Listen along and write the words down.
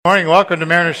Morning, welcome to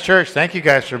Mariners Church. Thank you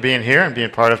guys for being here and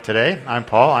being part of today. I'm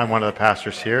Paul. I'm one of the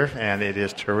pastors here, and it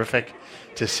is terrific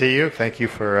to see you. Thank you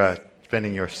for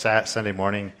spending your Sunday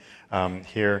morning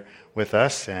here with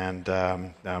us. And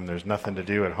there's nothing to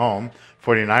do at home.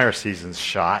 49er season's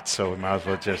shot, so we might as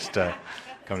well just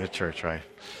come to church, right?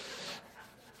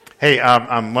 Hey,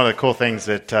 one of the cool things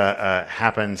that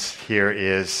happens here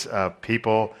is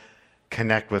people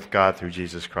connect with God through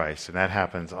Jesus Christ, and that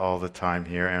happens all the time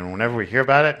here. And whenever we hear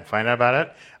about it and find out about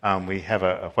it, we have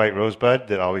a white rosebud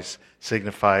that always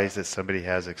signifies that somebody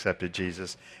has accepted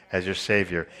Jesus as your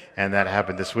Savior. And that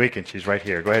happened this week, and she's right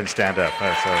here. Go ahead and stand up.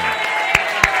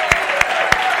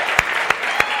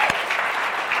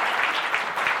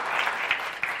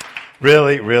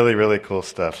 Really, really, really cool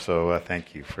stuff. So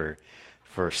thank you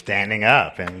for standing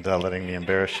up and letting me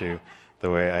embarrass you the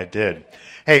way I did.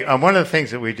 Hey, one of the things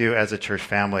that we do as a church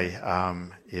family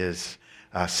is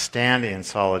stand in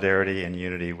solidarity and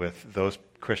unity with those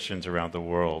Christians around the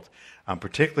world,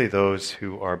 particularly those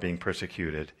who are being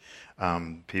persecuted.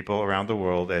 People around the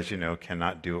world, as you know,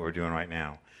 cannot do what we're doing right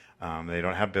now. They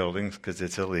don't have buildings because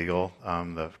it's illegal.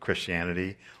 The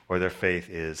Christianity or their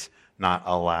faith is not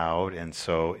allowed, and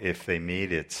so if they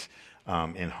meet, it's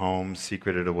in homes,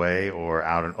 secreted away, or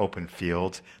out in open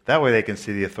fields. That way they can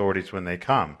see the authorities when they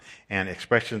come. And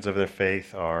expressions of their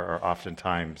faith are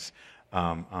oftentimes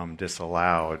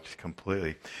disallowed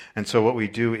completely. And so what we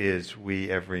do is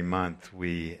every month,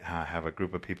 we have a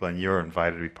group of people, and you're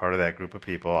invited to be part of that group of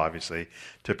people, obviously,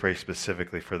 to pray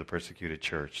specifically for the persecuted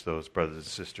church, those brothers and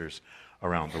sisters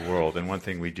around the world. And one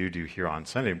thing we do here on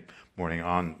Sunday morning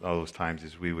on those times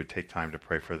is we would take time to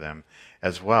pray for them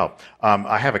as well.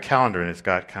 I have a calendar, and it's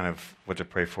got kind of what to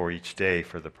pray for each day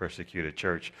for the persecuted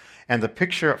church. And the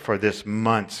picture for this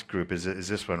month's group is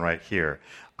this one right here.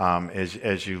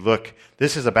 As you look,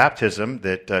 this is a baptism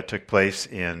that took place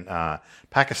in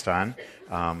Pakistan.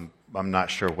 I'm not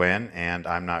sure when, and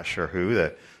I'm not sure who.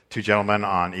 The two gentlemen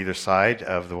on either side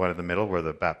of the one in the middle were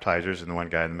the baptizers, and the one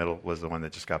guy in the middle was the one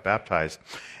that just got baptized.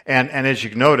 And as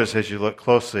you notice, as you look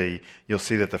closely, you'll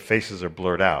see that the faces are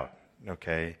blurred out.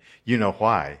 Okay? You know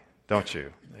why, don't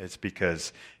you? It's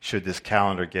because should this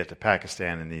calendar get to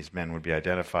Pakistan and these men would be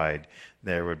identified,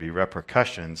 there would be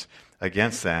repercussions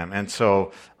against them. And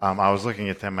so I was looking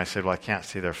at them, I said, well, I can't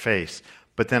see their face.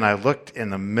 But then I looked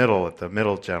in the middle at the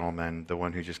middle gentleman, the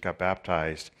one who just got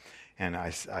baptized, and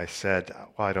I said,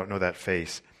 well, I don't know that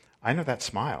face. I know that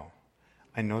smile.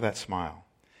 I know that smile.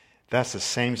 That's the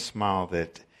same smile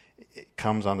that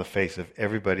comes on the face of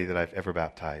everybody that I've ever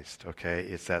baptized, okay?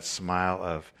 It's that smile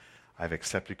of, I've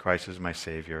accepted Christ as my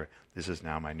Savior. This is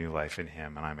now my new life in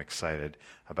Him, and I'm excited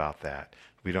about that.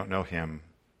 We don't know Him,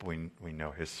 but we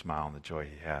know His smile and the joy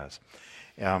He has.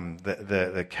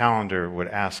 The calendar would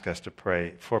ask us to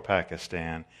pray for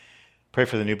Pakistan. Pray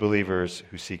for the new believers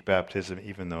who seek baptism,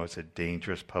 even though it's a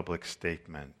dangerous public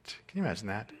statement. Can you imagine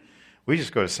that? We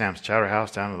just go to Sam's Chowder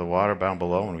House down to the water down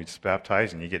below, and we just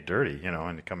baptize, and you get dirty,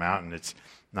 and you come out, and it's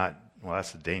not, well,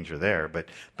 that's the danger there, but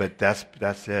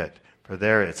that's it. For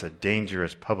there, it's a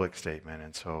dangerous public statement,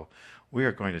 and so we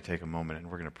are going to take a moment,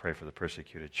 and we're going to pray for the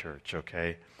persecuted church,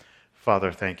 okay?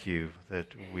 Father, thank you that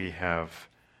we have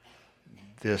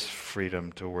this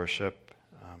freedom to worship.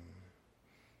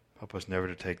 Help us never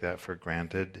to take that for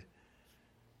granted.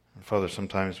 And Father,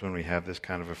 sometimes when we have this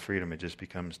kind of a freedom, it just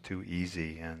becomes too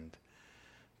easy and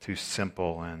too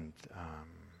simple, and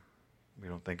we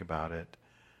don't think about it.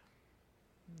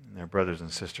 And there are brothers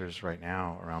and sisters right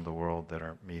now around the world that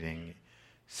are meeting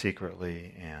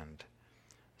secretly and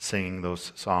singing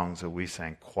those songs that we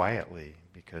sang quietly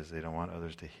because they don't want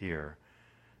others to hear.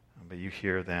 But you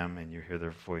hear them, and you hear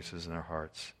their voices and their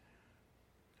hearts.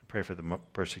 Pray for the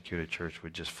persecuted church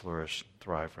would just flourish,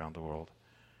 thrive around the world.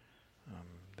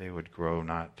 They would grow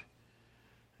not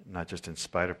just in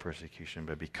spite of persecution,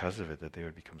 but because of it, that they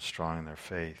would become strong in their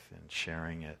faith and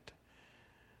sharing it.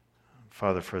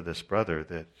 Father, for this brother,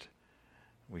 that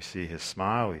we see his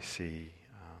smile, we see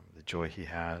the joy he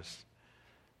has.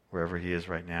 Wherever he is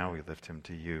right now, we lift him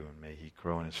to you, and may he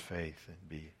grow in his faith and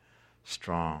be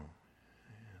strong.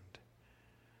 And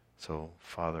so,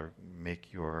 Father,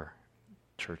 make your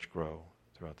church grow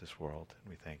throughout this world.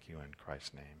 And we thank you in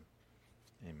Christ's name.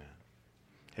 Amen.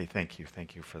 Hey, thank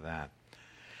you for that.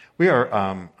 We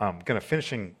are going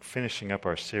to finishing up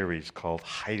our series called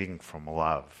Hiding from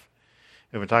Love.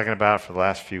 We've been talking about it for the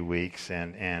last few weeks,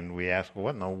 and we asked, well,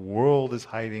 what in the world is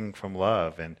hiding from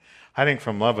love? And hiding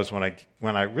from love is when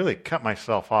I really cut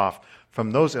myself off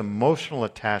from those emotional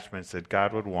attachments that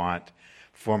God would want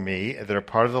for me, that are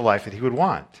part of the life that He would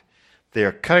want. They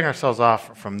are cutting ourselves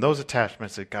off from those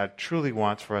attachments that God truly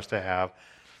wants for us to have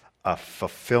a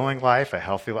fulfilling life, a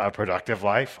healthy life, a productive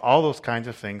life. All those kinds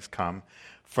of things come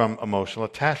from emotional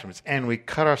attachments. And we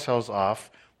cut ourselves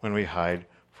off when we hide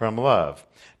from love.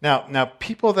 Now,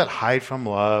 people that hide from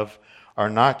love are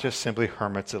not just simply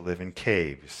hermits that live in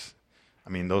caves. I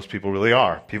mean, those people really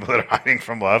are people that are hiding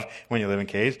from love when you live in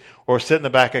caves, or sit in the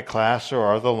back of class, or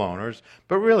are the loners.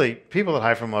 But really, people that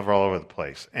hide from love are all over the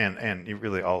place, and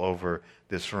really all over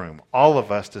this room. All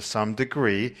of us, to some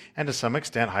degree and to some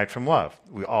extent, hide from love.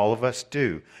 All of us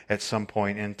do at some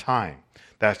point in time.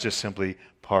 That's just simply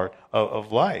part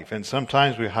of life. And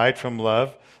sometimes we hide from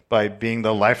love by being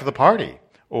the life of the party,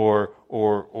 or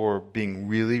being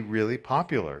really, really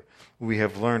popular. We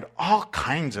have learned all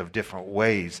kinds of different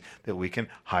ways that we can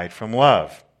hide from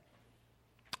love.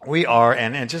 We are,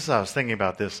 and just as I was thinking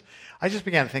about this, I just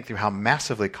began to think through how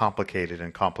massively complicated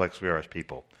and complex we are as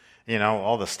people. You know,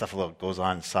 all the stuff that goes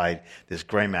on inside this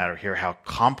gray matter here, how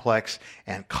complex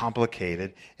and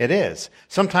complicated it is.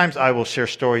 Sometimes I will share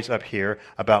stories up here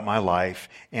about my life,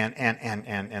 and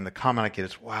the comment I get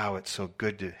is, wow, it's so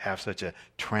good to have such a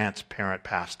transparent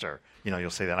pastor. You know,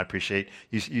 you'll say that. I appreciate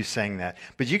you saying that.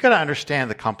 But you got to understand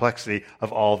the complexity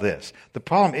of all this. The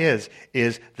problem is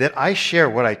that I share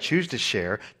what I choose to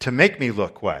share to make me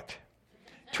look what?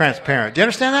 Transparent. Do you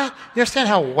understand that? You understand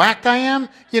how whacked I am?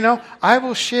 You know, I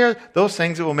will share those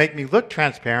things that will make me look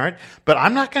transparent, but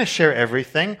I'm not going to share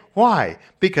everything. Why?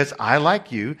 Because I, like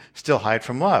you, still hide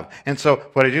from love. And so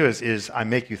what I do is I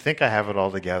make you think I have it all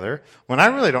together when I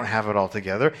really don't have it all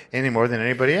together any more than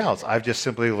anybody else. I've just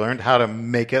simply learned how to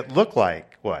make it look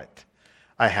like what?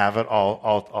 I have it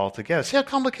all together. See how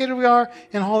complicated we are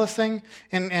in all this thing?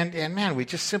 And man, we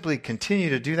just simply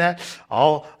continue to do that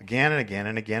all again and again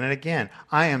and again and again.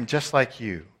 I am just like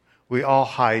you. We all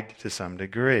hide to some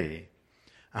degree.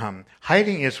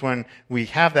 Hiding is when we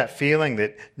have that feeling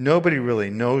that nobody really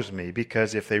knows me,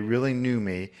 because if they really knew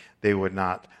me, they would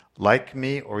not like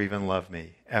me or even love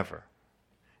me, ever.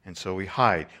 And so we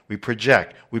hide, we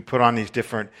project, we put on these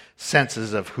different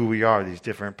senses of who we are, these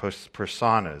different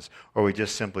personas, or we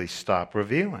just simply stop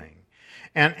revealing.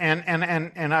 And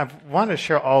I've wanted to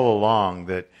share all along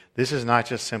that this is not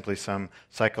just simply some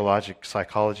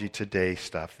psychology today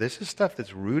stuff. This is stuff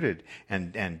that's rooted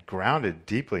and grounded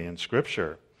deeply in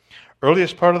Scripture.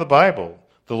 Earliest part of the Bible,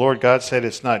 the Lord God said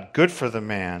it's not good for the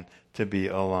man to be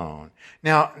alone.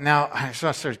 Now,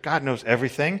 God knows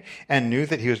everything and knew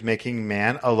that he was making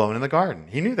man alone in the garden.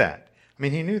 He knew that. I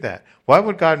mean, he knew that. Why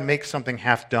would God make something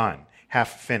half done,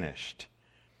 half finished?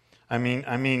 I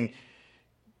mean,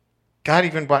 God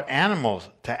even brought animals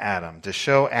to Adam to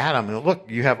show Adam, look,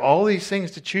 you have all these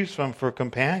things to choose from for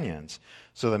companions.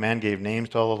 So the man gave names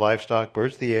to all the livestock,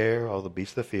 birds of the air, all the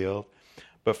beasts of the field.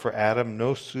 But for Adam,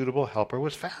 no suitable helper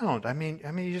was found. I mean,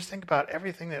 you just think about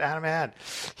everything that Adam had.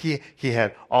 He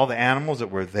had all the animals that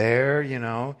were there, you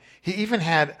know. He even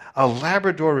had a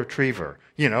Labrador retriever,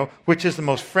 you know, which is the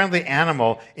most friendly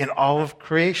animal in all of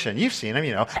creation. You've seen them,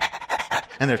 you know,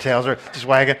 and their tails are just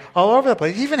wagging all over the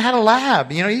place. He even had a lab,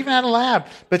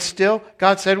 But still,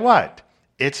 God said what?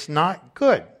 It's not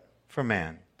good for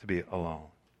man to be alone.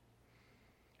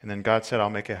 And then God said, I'll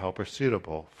make a helper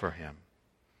suitable for him.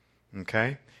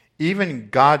 Okay? Even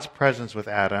God's presence with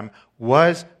Adam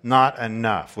was not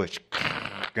enough, which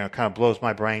kind of blows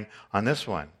my brain on this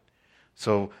one.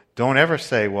 So don't ever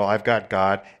say, well, I've got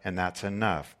God and that's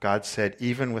enough. God said,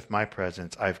 even with my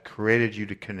presence, I've created you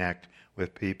to connect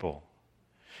with people.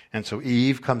 And so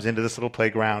Eve comes into this little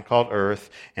playground called Earth,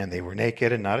 and they were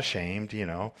naked and not ashamed, you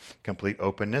know, complete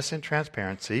openness and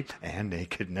transparency, and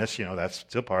nakedness, you know, that's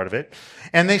still part of it.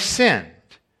 And they sinned.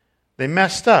 They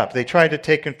messed up. They tried to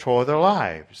take control of their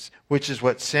lives, which is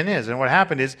what sin is. And what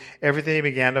happened is everything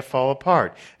began to fall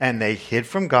apart. And they hid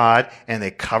from God, and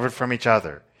they covered from each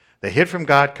other. They hid from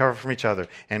God, covered from each other.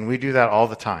 And we do that all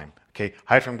the time. Okay,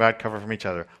 hide from God, cover from each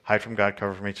other. Hide from God,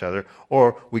 cover from each other.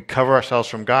 Or we cover ourselves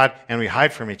from God, and we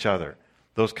hide from each other.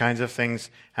 Those kinds of things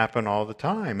happen all the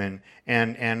time.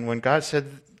 And when God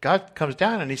comes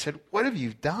down, and he said, what have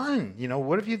you done? You know,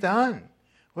 what have you done?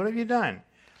 What have you done?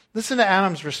 Listen to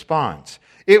Adam's response.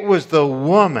 It was the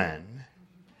woman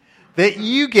that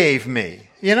you gave me.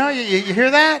 You know, you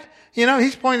hear that? You know,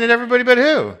 he's pointing at everybody but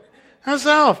who?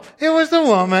 Himself. It was the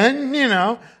woman, you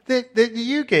know, that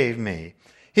you gave me.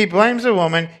 He blames the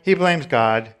woman. He blames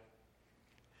God.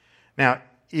 Now,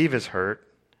 Eve is hurt.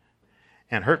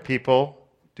 And hurt people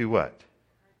do what?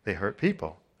 They hurt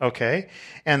people. Okay?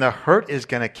 And the hurt is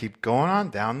going to keep going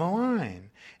on down the line.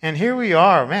 And here we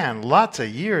are, man, lots of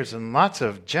years and lots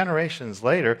of generations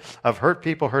later of hurt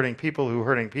people hurting people who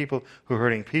hurting people who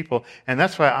hurting people. And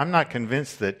that's why I'm not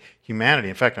convinced that humanity,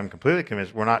 in fact, I'm completely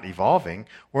convinced we're not evolving.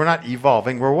 We're not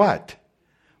evolving. We're what?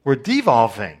 We're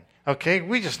devolving. Okay,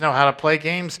 we just know how to play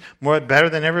games better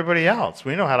than everybody else.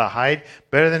 We know how to hide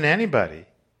better than anybody.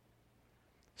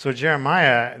 So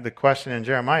Jeremiah, the question in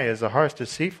Jeremiah is, the heart's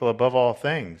deceitful above all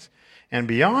things and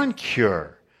beyond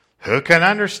cure. Who can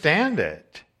understand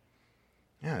it?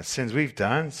 Yeah, sins we've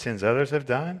done, sins others have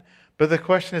done. But the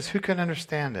question is, who can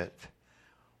understand it?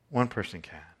 One person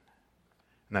can,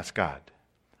 and that's God.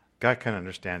 God can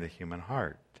understand the human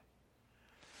heart.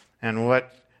 And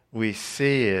what we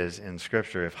see is in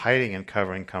Scripture, if hiding and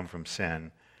covering come from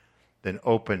sin, then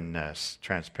openness,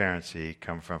 transparency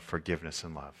come from forgiveness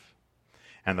and love.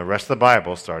 And the rest of the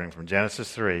Bible, starting from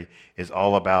Genesis 3, is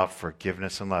all about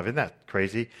forgiveness and love. Isn't that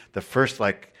crazy? The first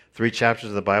 3 chapters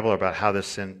of the Bible are about how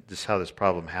this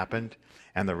problem happened,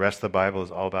 and the rest of the Bible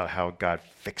is all about how God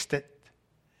fixed it.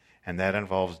 And that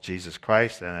involves Jesus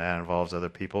Christ, and that involves other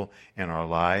people in our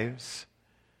lives.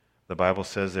 The Bible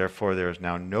says, therefore, there is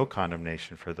now no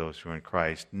condemnation for those who are in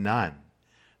Christ. None.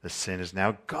 The sin is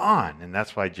now gone. And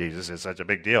that's why Jesus is such a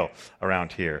big deal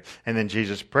around here. And then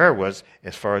Jesus' prayer was,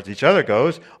 as far as each other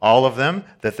goes, all of them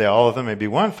may be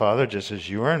one, Father, just as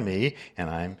you are in me, and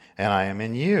I am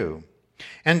in you.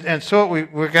 And so we're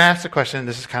going to ask the question, and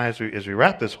this is kind of as we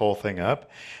wrap this whole thing up,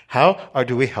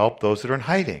 do we help those that are in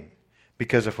hiding?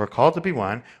 Because if we're called to be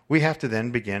one, we have to then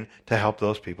begin to help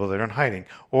those people that are in hiding.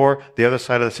 Or the other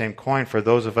side of the same coin, for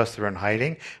those of us that are in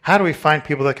hiding, how do we find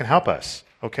people that can help us?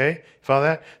 Okay? Follow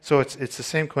that? So it's the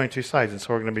same coin, 2 sides. And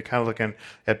so we're going to be kind of looking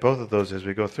at both of those as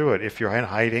we go through it. If you're in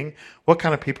hiding, what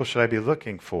kind of people should I be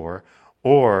looking for?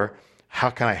 Or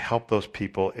how can I help those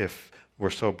people if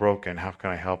we're so broken? How can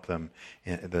I help them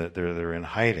that they're in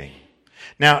hiding?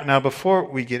 Now, before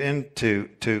we get into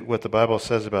what the Bible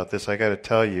says about this, I got to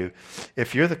tell you,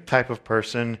 if you're the type of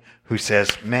person who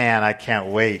says, man, I can't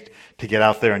wait to get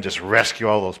out there and just rescue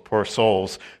all those poor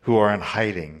souls who are in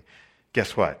hiding,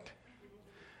 guess what?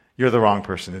 You're the wrong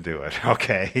person to do it,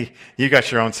 okay? You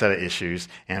got your own set of issues,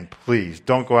 and please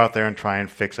don't go out there and try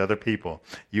and fix other people.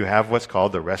 You have what's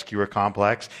called the rescuer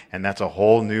complex, and that's a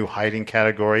whole new hiding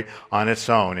category on its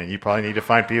own, and you probably need to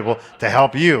find people to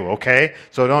help you, okay?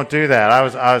 So don't do that.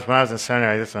 When I was in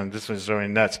seminary, this was really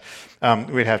nuts.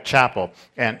 We'd have chapel,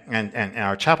 and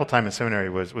our chapel time in seminary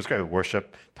was great,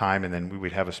 worship time, and then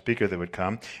we'd have a speaker that would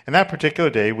come. And that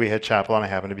particular day, we had chapel, and I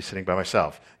happened to be sitting by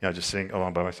myself, just sitting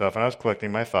alone by myself, and I was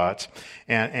collecting my thoughts,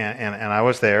 and I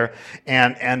was there,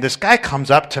 and this guy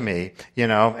comes up to me,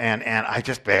 and I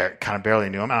just kind of barely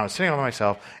knew him, and I was sitting all by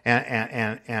myself,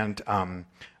 and kind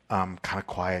of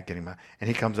quiet, and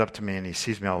he comes up to me, and he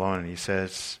sees me all alone, and he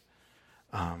says,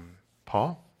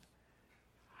 Paul,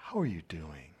 how are you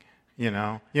doing?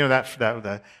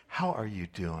 That how are you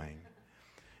doing?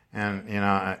 And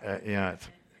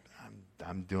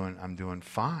I'm doing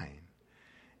fine.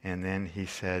 And then he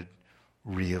said,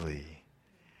 really,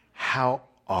 how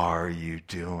are you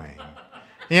doing?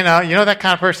 You know that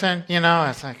kind of person.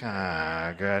 It's like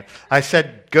good. I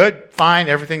said, good, fine,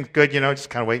 everything's good.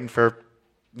 Just kind of waiting for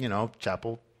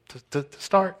chapel to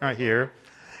start right here.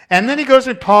 And then he goes,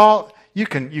 and Paul, you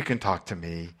can talk to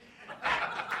me.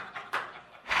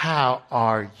 How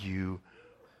are you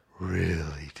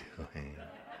really doing?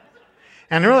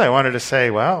 And really, I wanted to say,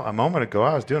 well, a moment ago,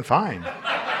 I was doing fine.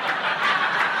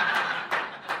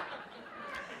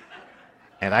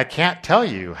 And I can't tell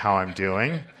you how I'm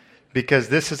doing because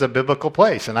this is a biblical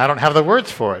place, and I don't have the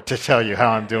words for it to tell you how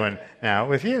I'm doing now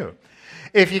with you.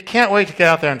 If you can't wait to get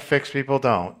out there and fix people,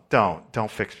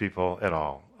 don't fix people at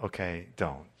all. Okay,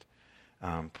 don't.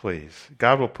 Please.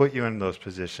 God will put you in those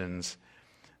positions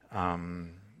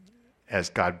as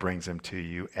God brings them to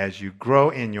you, as you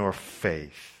grow in your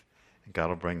faith, God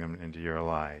will bring them into your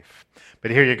life.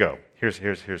 But here you go.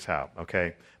 Here's how,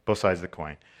 okay? Both sides of the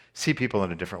coin. See people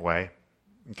in a different way,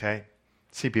 okay?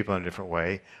 See people in a different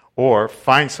way. Or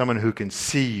find someone who can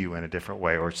see you in a different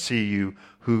way, or see you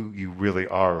who you really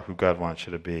are, or who God wants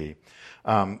you to be.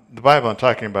 The Bible, I'm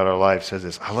talking about our lives, says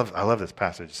this. I love this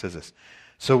passage. It says this.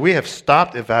 So we have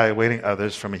stopped evaluating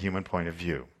others from a human point of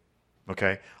view.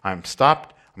 Okay? I'm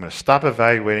going to stop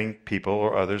evaluating people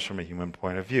or others from a human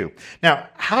point of view. Now,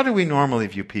 how do we normally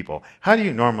view people? How do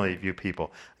you normally view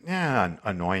people? Yeah,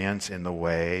 annoyance in the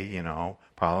way,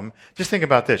 problem. Just think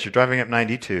about this. You're driving up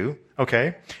 92,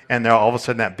 okay? And then all of a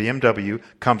sudden that BMW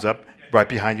comes up right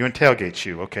behind you and tailgates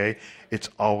you, okay? It's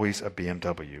always a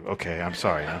BMW. Okay, I'm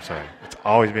sorry. It's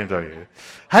always BMW.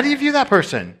 How do you view that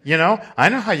person? I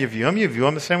know how you view them. You view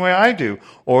them the same way I do.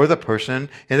 Or the person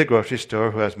in the grocery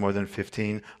store who has more than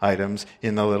 15 items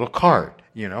in the little cart.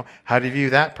 How do you view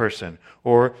that person?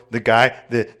 Or the guy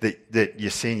that you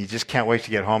see and you just can't wait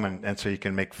to get home and so you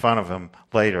can make fun of him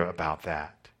later about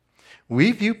that.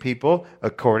 We view people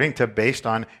based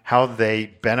on how they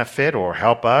benefit or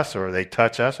help us, or they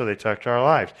touch us, or they touch our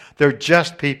lives. They're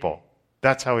just people.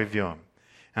 That's how we view them.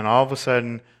 And all of a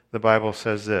sudden, the Bible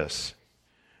says this.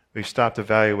 We've stopped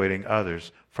evaluating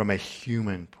others from a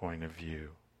human point of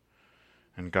view.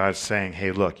 And God's saying,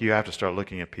 hey, look, you have to start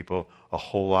looking at people a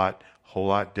whole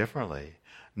lot differently.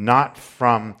 Not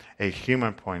from a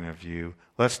human point of view.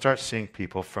 Let's start seeing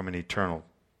people from an eternal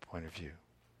point of view.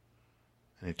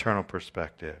 An eternal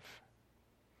perspective.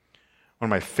 One of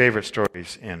my favorite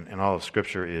stories in all of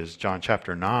Scripture is John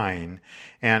chapter 9.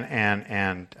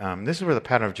 And this is where the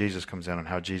pattern of Jesus comes in on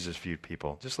how Jesus viewed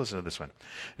people. Just listen to this one.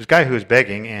 There's a guy who is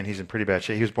begging, and he's in pretty bad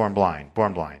shape. He was born blind,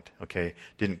 okay?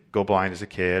 Didn't go blind as a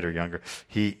kid or younger.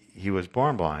 He was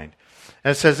born blind.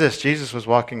 And it says this, Jesus was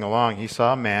walking along. He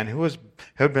saw a man who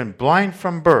had been blind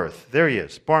from birth. There he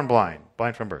is, born blind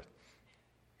from birth.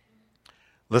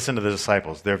 Listen to the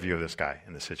disciples, their view of this guy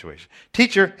in this situation.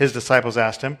 Teacher, his disciples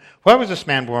asked him, why was this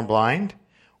man born blind?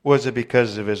 Was it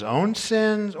because of his own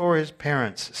sins or his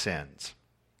parents' sins?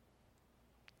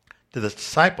 To the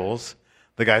disciples,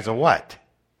 the guy's a what?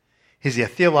 He's a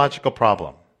theological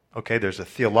problem. Okay, there's a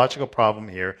theological problem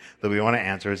here that we want to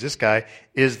answer. Is this guy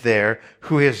is there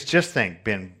who has just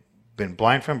been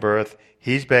blind from birth.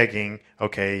 He's begging.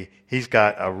 Okay, he's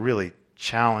got a really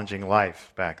challenging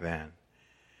life back then.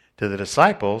 To the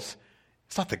disciples,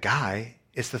 it's not the guy,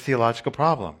 it's the theological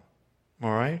problem. All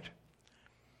right?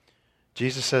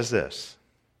 Jesus says this,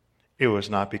 it was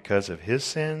not because of his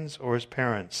sins or his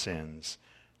parents' sins,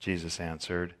 Jesus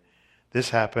answered.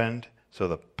 This happened so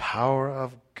the power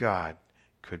of God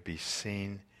could be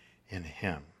seen in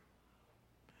him.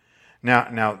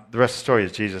 Now the rest of the story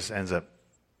is Jesus ends up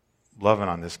loving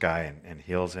on this guy and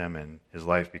heals him, and his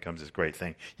life becomes this great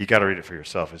thing. You got to read it for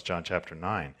yourself. It's John chapter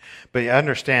 9. But you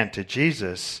understand, to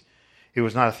Jesus, it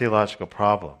was not a theological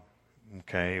problem.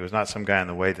 Okay, it was not some guy in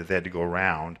the way that they had to go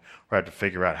around or had to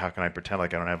figure out how can I pretend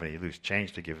like I don't have any loose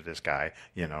change to give this guy.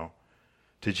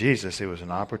 To Jesus, it was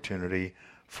an opportunity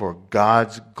for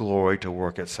God's glory to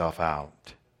work itself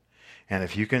out. And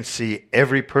if you can see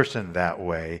every person that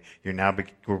way, we're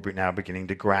now beginning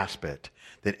to grasp it.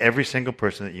 That every single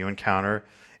person that you encounter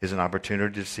is an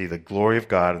opportunity to see the glory of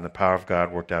God and the power of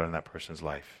God worked out in that person's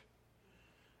life.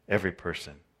 Every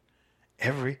person.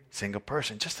 Every single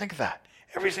person. Just think of that.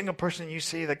 Every single person you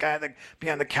see, the guy that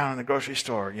behind the counter in the grocery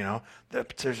store,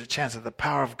 there's a chance that the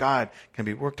power of God can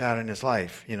be worked out in his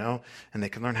life, and they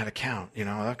can learn how to count,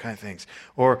 that kind of things.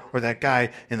 Or that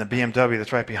guy in the BMW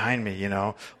that's right behind me,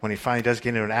 when he finally does get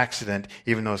into an accident,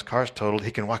 even though his car's totaled,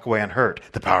 he can walk away unhurt.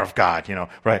 The power of God,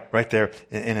 right there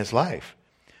in his life.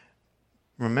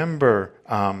 Remember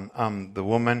the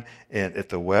woman at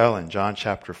the well in John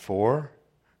chapter 4?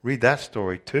 Read that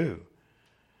story too.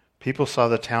 People saw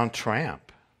the town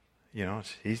tramp.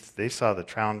 They saw the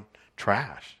town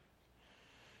trash.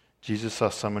 Jesus saw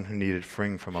someone who needed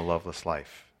freeing from a loveless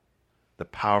life. The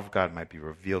power of God might be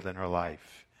revealed in her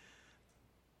life.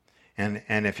 And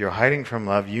if you're hiding from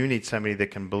love, you need somebody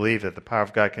that can believe that the power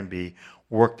of God can be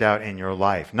worked out in your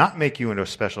life. Not make you into a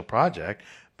special project,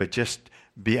 but just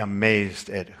be amazed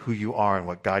at who you are and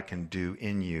what God can do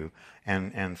in you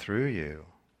and through you.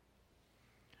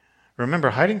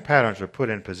 Remember, hiding patterns were put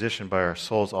in position by our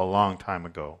souls a long time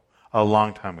ago. A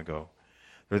long time ago.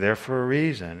 They're there for a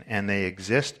reason, and they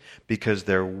exist because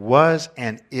there was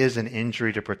and is an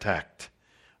injury to protect.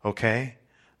 Okay?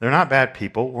 They're not bad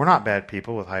people. We're not bad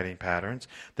people with hiding patterns.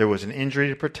 There was an injury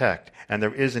to protect, and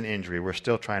there is an injury we're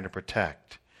still trying to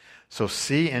protect. So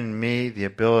see in me the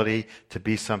ability to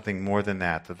be something more than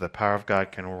that the power of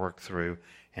God can work through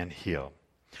and heal.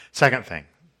 Second thing.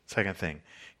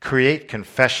 Create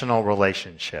confessional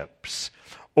relationships,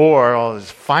 or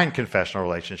find confessional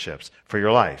relationships for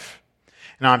your life.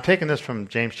 Now, I'm taking this from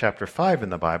James chapter 5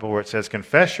 in the Bible, where it says,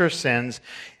 confess your sins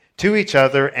to each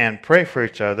other and pray for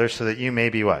each other so that you may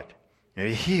be what?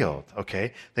 Healed,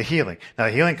 okay? The healing. Now,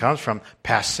 the healing comes from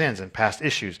past sins and past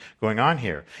issues going on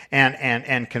here.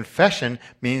 And confession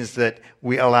means that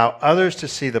we allow others to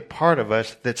see the part of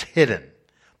us that's hidden.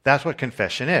 That's what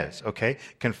confession is, okay?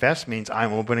 Confess means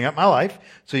I'm opening up my life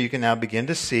so you can now begin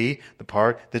to see the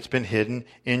part that's been hidden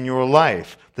in your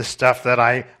life. The stuff that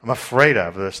I'm afraid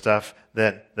of, the stuff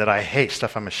that I hate,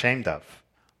 stuff I'm ashamed of.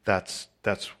 That's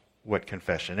what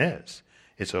confession is.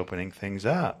 It's opening things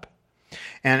up.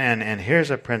 And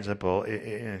here's a principle.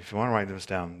 If you want to write this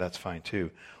down, that's fine too.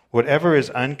 Whatever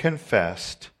is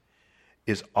unconfessed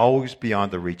is always beyond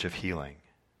the reach of healing.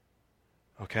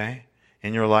 Okay?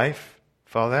 In your life,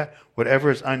 follow that? Whatever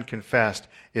is unconfessed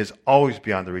is always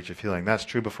beyond the reach of healing. That's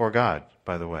true before God,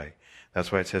 by the way.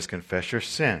 That's why it says confess your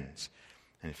sins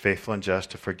and faithful and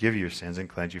just to forgive your sins and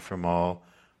cleanse you from all,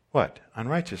 what?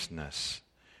 Unrighteousness.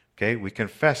 Okay, we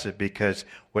confess it because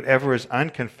whatever is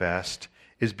unconfessed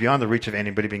is beyond the reach of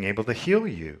anybody being able to heal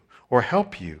you or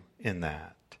help you in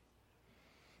that.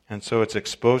 And so it's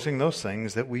exposing those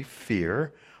things that we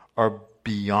fear are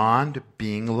beyond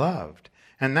being loved.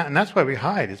 And that's why we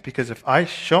hide. It's because if I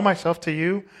show myself to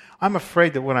you, I'm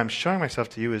afraid that what I'm showing myself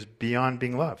to you is beyond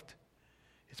being loved.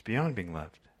 It's beyond being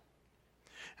loved.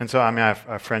 And so, I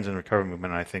have friends in the recovery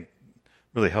movement, and I think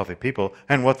really healthy people,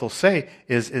 and what they'll say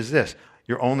is this: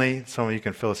 some of you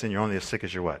can fill this in, you're only as sick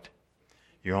as your what?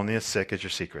 You're only as sick as your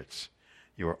secrets.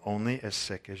 You are only as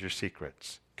sick as your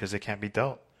secrets, because they can't be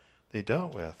dealt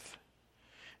with.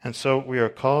 And so we are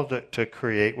called to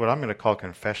create what I'm going to call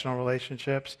confessional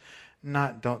relationships.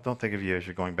 Don't think of you as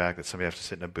you're going back that somebody has to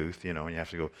sit in a booth, and you have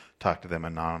to go talk to them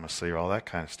anonymously or all that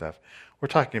kind of stuff. We're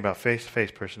talking about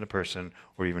face-to-face, person-to-person,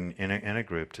 or even in a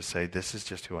group to say, this is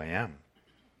just who I am.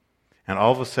 And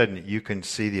all of a sudden, you can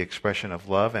see the expression of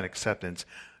love and acceptance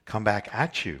come back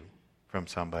at you from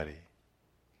somebody.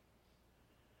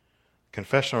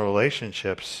 Confessional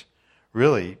relationships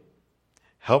really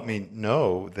help me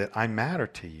know that I matter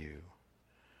to you,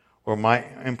 or my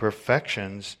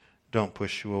imperfections don't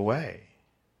push you away,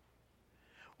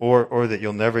 or that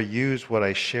you'll never use what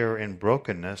I share in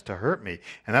brokenness to hurt me.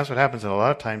 And that's what happens a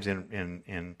lot of times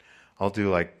in I'll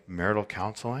do like marital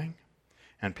counseling,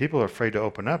 and people are afraid to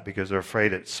open up because they're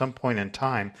afraid at some point in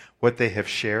time what they have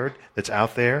shared that's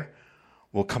out there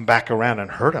will come back around and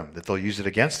hurt them, that they'll use it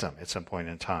against them at some point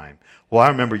in time. Well, I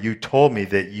remember you told me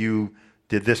that you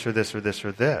did this or this or this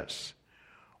or this.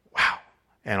 Wow.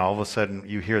 And all of a sudden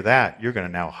you hear that, you're going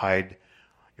to now hide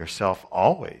yourself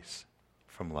always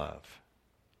from love.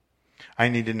 I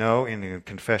need to know in a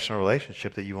confessional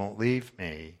relationship that you won't leave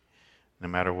me no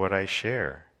matter what I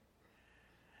share.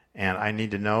 And I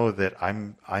need to know that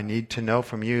I need to know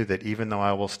from you that even though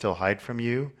I will still hide from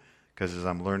you, because as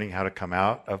I'm learning how to come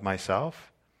out of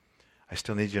myself, I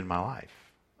still need you in my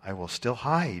life. I will still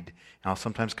hide, and I'll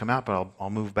sometimes come out, but I'll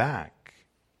move back.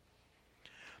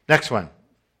 Next one.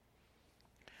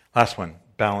 Last one.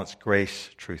 Balance grace,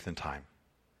 truth, and time.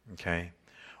 Okay?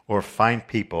 Or find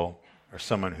people or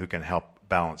someone who can help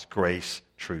balance grace,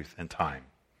 truth, and time.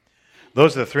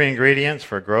 Those are the three ingredients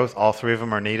for growth. All three of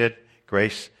them are needed.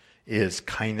 Grace is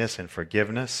kindness and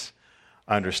forgiveness,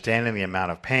 understanding the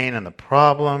amount of pain and the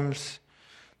problems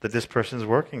that this person is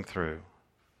working through.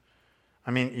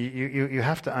 I mean, you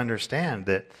have to understand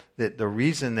that the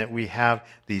reason that we have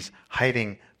these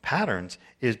hiding patterns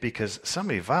is because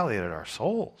somebody violated our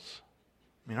souls.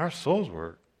 I mean, our souls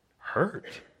were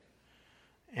hurt.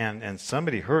 And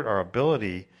somebody hurt our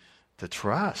ability to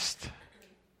trust.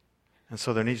 And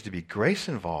so there needs to be grace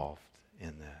involved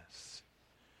in this.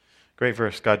 Great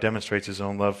verse. God demonstrates his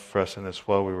own love for us in this: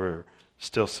 while we were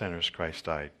still sinners, Christ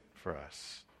died for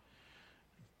us.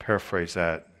 Paraphrase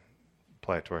that,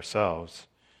 apply it to ourselves,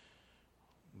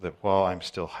 that while I'm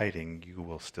still hiding, you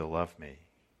will still love me.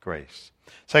 Grace.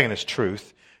 Second is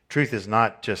truth. Truth is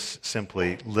not just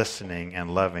simply listening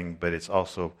and loving, but it's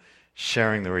also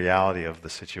sharing the reality of the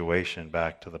situation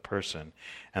back to the person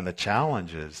and the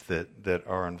challenges that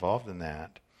are involved in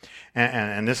that.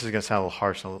 And this is going to sound a little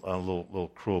harsh and a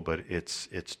little cruel, but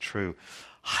it's true.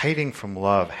 Hiding from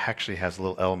love actually has a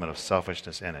little element of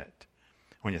selfishness in it.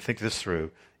 When you think this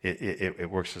through, it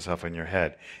works itself in your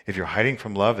head. If you're hiding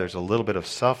from love, there's a little bit of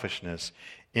selfishness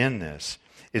in this.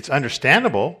 It's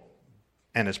understandable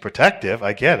and it's protective,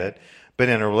 I get it, but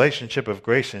in a relationship of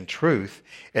grace and truth,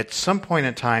 at some point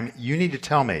in time, you need to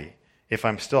tell me, if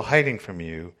I'm still hiding from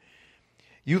you,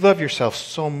 you love yourself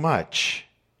so much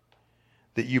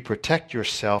that you protect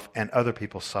yourself and other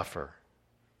people suffer.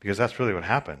 Because that's really what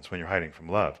happens when you're hiding from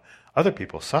love. Other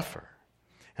people suffer.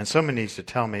 And someone needs to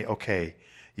tell me, okay,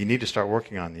 you need to start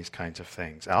working on these kinds of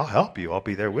things. I'll help you. I'll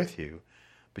be there with you.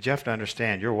 But you have to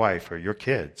understand your wife or your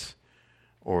kids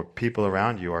or people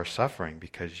around you are suffering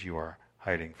because you are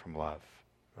hiding from love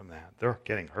from that. They're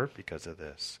getting hurt because of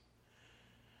this.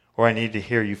 Or I need to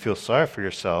hear you feel sorry for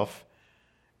yourself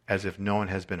as if no one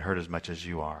has been hurt as much as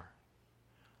you are.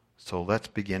 So let's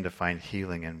begin to find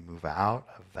healing and move out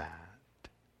of that.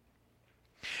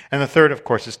 And the third, of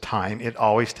course, is time. It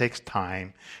always takes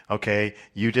time. Okay,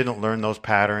 you didn't learn those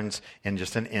patterns in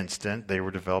just an instant. They were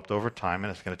developed over time,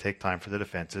 and it's going to take time for the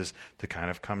defenses to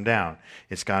kind of come down.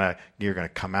 You're going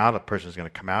to come out. A person's going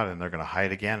to come out, and they're going to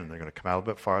hide again, and they're going to come out a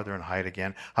little bit farther and hide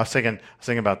again. I was thinking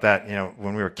about that.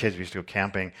 When we were kids, we used to go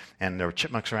camping, and there were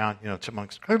chipmunks around.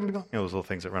 Chipmunks. Those little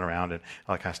things that run around and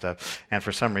all that kind of stuff. And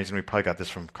for some reason, we probably got this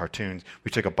from cartoons.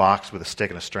 We took a box with a stick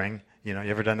and a string. You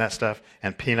ever done that stuff?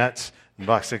 And peanuts, and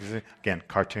box stickers, again,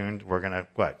 cartoons, we're going to,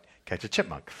 what? Catch a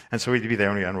chipmunk. And so we'd be there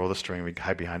and we'd unroll the string, we'd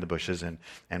hide behind the bushes, and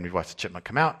we'd watch the chipmunk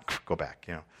come out, go back,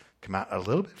 come out a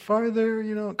little bit farther,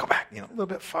 go back, a little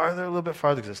bit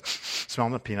farther, because it's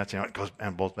smelling the peanuts, it goes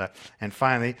and bolts back. And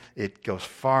finally, it goes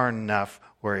far enough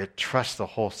where it trusts the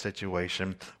whole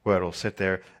situation, where it'll sit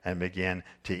there and begin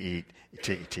to eat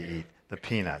the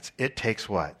peanuts. It takes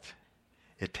what?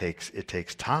 It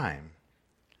takes time.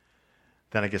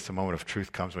 Then I guess the moment of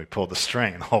truth comes when we pulled the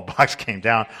string, and the whole box came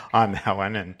down on that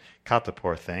one and caught the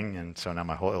poor thing, and so now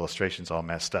my whole illustration's all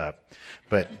messed up.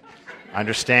 But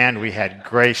understand, we had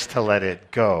grace to let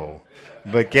it go.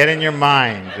 But get in your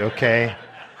mind, okay?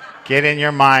 Get in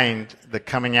your mind the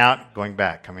coming out, going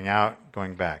back, coming out,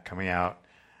 going back, coming out,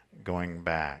 going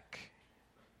back.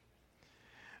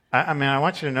 I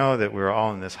want you to know that we're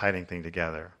all in this hiding thing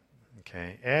together,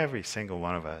 okay? Every single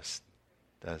one of us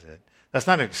does it. That's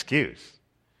not an excuse.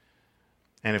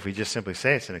 And if we just simply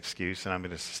say it's an excuse and I'm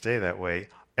going to stay that way,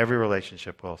 every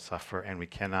relationship will suffer, and we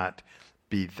cannot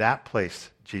be that place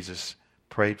Jesus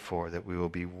prayed for, that we will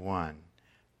be one.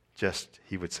 Just,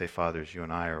 he would say, fathers, you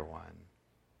and I are one.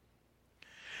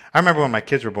 I remember when my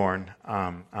kids were born,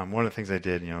 one of the things I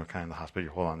did, kind of in the hospital,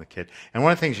 you hold on the kid. And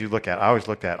one of the things you look at, I always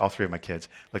looked at, all three of my kids,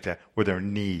 were their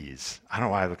knees. I don't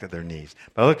know why I looked at their knees,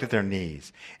 but I looked at their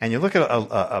knees. And you look at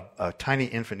a tiny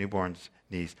infant newborn's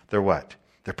knees, they're what?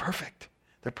 They're perfect.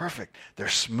 They're perfect. They're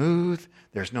smooth.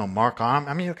 There's no mark on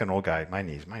them. You look at an old guy, my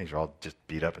knees are all just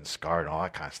beat up and scarred and all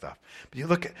that kind of stuff. But you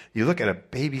look at a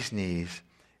baby's knees,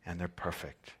 and they're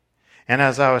perfect. And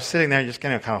as I was sitting there, just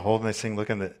kind of holding this thing,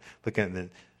 looking at the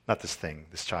not this thing,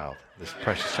 this child, this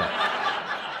precious child.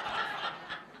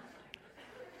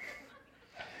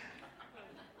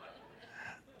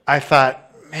 I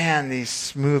thought, man, these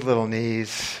smooth little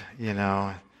knees,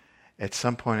 at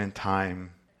some point in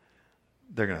time,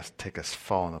 they're going to take us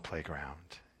fall on the playground,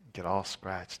 get all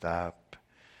scratched up.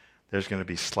 There's going to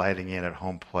be sliding in at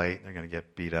home plate. They're going to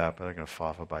get beat up. They're going to fall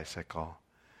off a bicycle.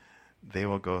 They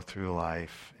will go through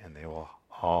life, and they will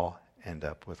all end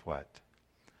up with what?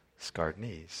 Scarred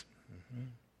knees. Mm-hmm.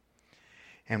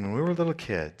 And when we were little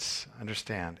kids,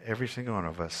 understand, every single one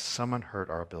of us, someone hurt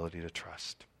our ability to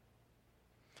trust.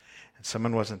 And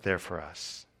someone wasn't there for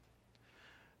us.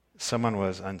 Someone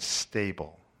was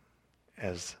unstable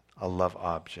as a love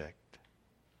object.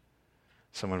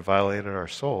 Someone violated our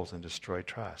souls and destroyed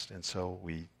trust. And so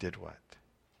we did what?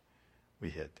 We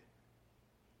hid.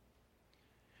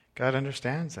 God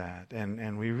understands that.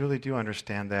 And we really do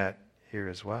understand that here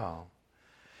as well.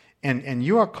 And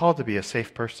you are called to be a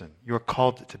safe person. You are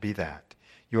called to be that.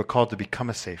 You are called to become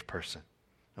a safe person.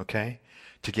 Okay?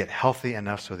 To get healthy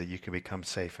enough so that you can become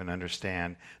safe and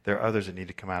understand there are others that need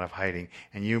to come out of hiding.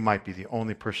 And you might be the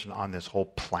only person on this whole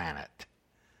planet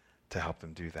to help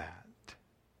them do that.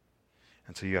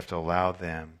 And so you have to allow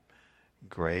them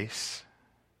grace.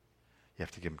 You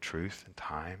have to give them truth and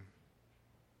time.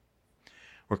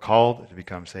 We're called to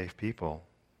become safe people,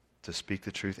 to speak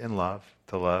the truth in love,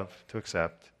 to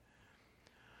accept.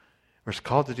 We're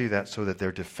called to do that so that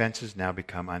their defenses now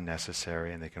become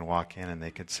unnecessary, and they can walk in and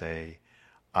they can say,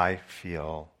 I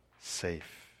feel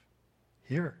safe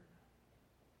here.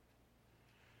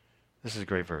 This is a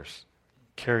great verse.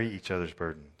 Carry each other's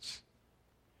burdens.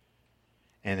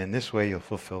 And in this way, you'll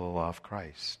fulfill the law of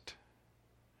Christ.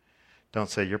 Don't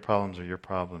say your problems are your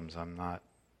problems.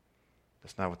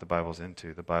 That's not what the Bible's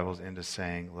into. The Bible's into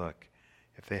saying, look,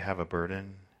 if they have a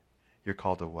burden, you're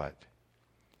called to what?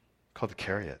 Called to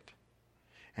carry it.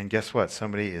 And guess what?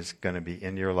 Somebody is going to be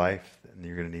in your life, and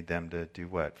you're going to need them to do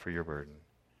what for your burden?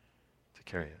 To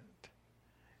carry it.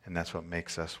 And that's what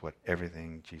makes us what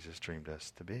everything Jesus dreamed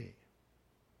us to be.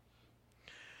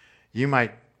 You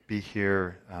might be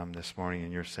here this morning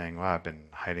and you're saying, well, I've been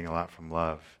hiding a lot from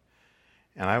love.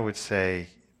 And I would say,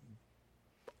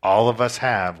 all of us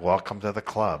have. Welcome to the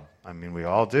club. We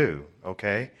all do,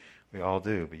 okay? We all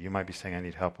do. But you might be saying, I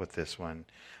need help with this one.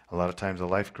 A lot of times a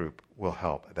life group will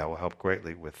help. That will help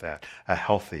greatly with that. A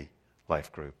healthy life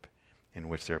group in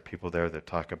which there are people there that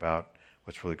talk about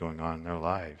what's really going on in their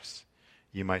lives.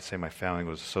 You might say, my family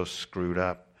was so screwed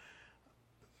up,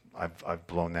 I've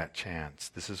blown that chance.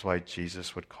 This is why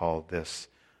Jesus would call this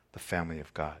the family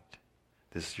of God.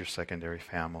 This is your secondary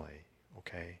family,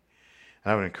 okay?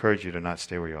 And I would encourage you to not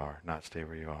stay where you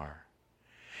are.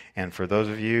 And for those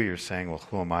of you, you're saying, well,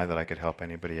 who am I that I could help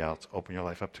anybody else? Open your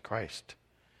life up to Christ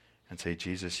and say,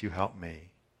 Jesus, you help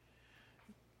me.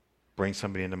 Bring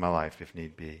somebody into my life if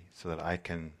need be so that I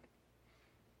can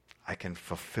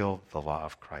fulfill the law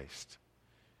of Christ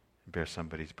and bear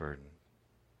somebody's burden.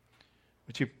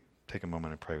 Would you take a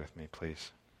moment and pray with me,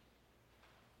 please?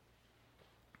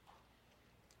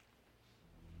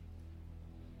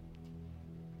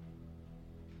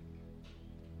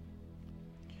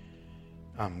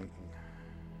 Um,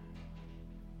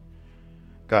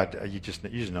 God, you just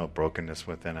know brokenness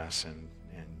within us, and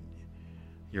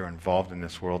you're involved in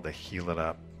this world to heal it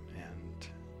up and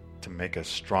to make us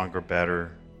stronger,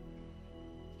 better.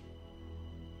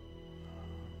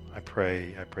 I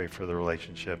pray for the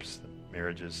relationships, the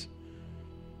marriages,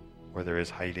 where there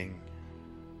is hiding.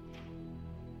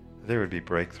 There would be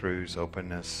breakthroughs,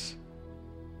 openness.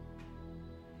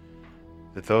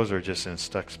 That those are just in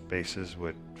stuck spaces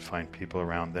would find people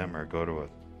around them or go to a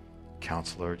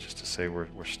counselor just to say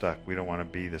we're stuck. We don't want to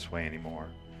be this way anymore.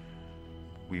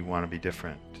 We want to be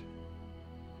different.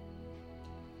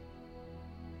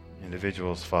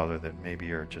 Individuals, Father, that maybe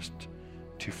are just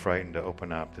too frightened to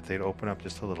open up, that they'd open up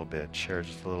just a little bit, share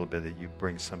just a little bit, that you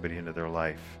bring somebody into their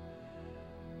life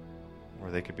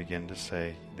where they could begin to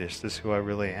say, this is who I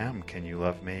really am. Can you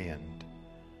love me? And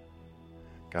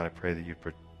God, I pray that you'd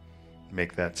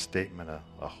make that statement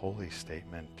a holy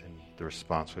statement, and the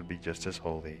response would be just as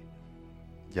holy.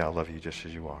 Yeah, I love you just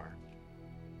as you are.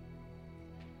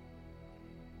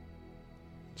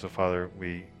 So, Father,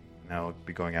 we now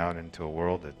be going out into a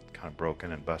world that's kind of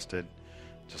broken and busted,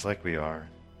 just like we are.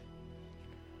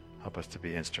 Help us to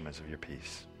be instruments of your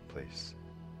peace, please.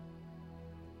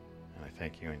 And I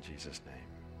thank you in Jesus' name.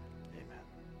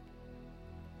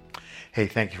 Amen. Hey,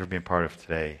 thank you for being part of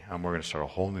today. We're going to start a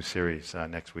whole new series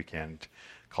next weekend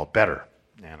called Better.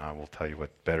 And I will tell you what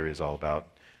Better is all about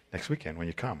next weekend when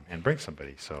you come and bring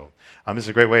somebody. So this is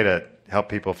a great way to help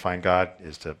people find God,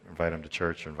 is to invite them to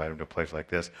church or invite them to a place like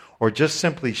this, or just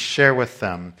simply share with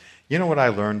them, you know what I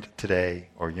learned today,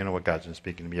 or you know what God's been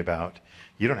speaking to me about.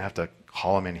 You don't have to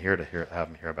call them in here to have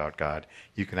them hear about God.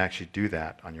 You can actually do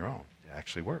that on your own. It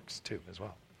actually works too as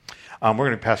well. We're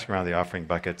going to be passing around the offering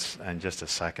buckets in just a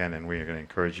second, and we're going to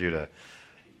encourage you to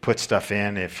put stuff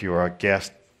in. If you are a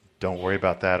guest, don't worry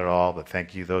about that at all, but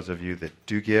thank you, those of you that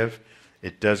do give.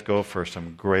 It does go for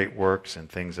some great works and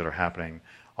things that are happening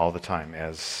all the time,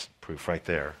 as proof right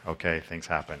there. Okay, things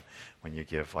happen when you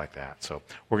give like that. So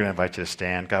we're going to invite you to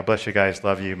stand. God bless you guys.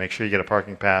 Love you. Make sure you get a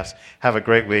parking pass. Have a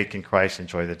great week in Christ.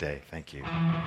 Enjoy the day. Thank you.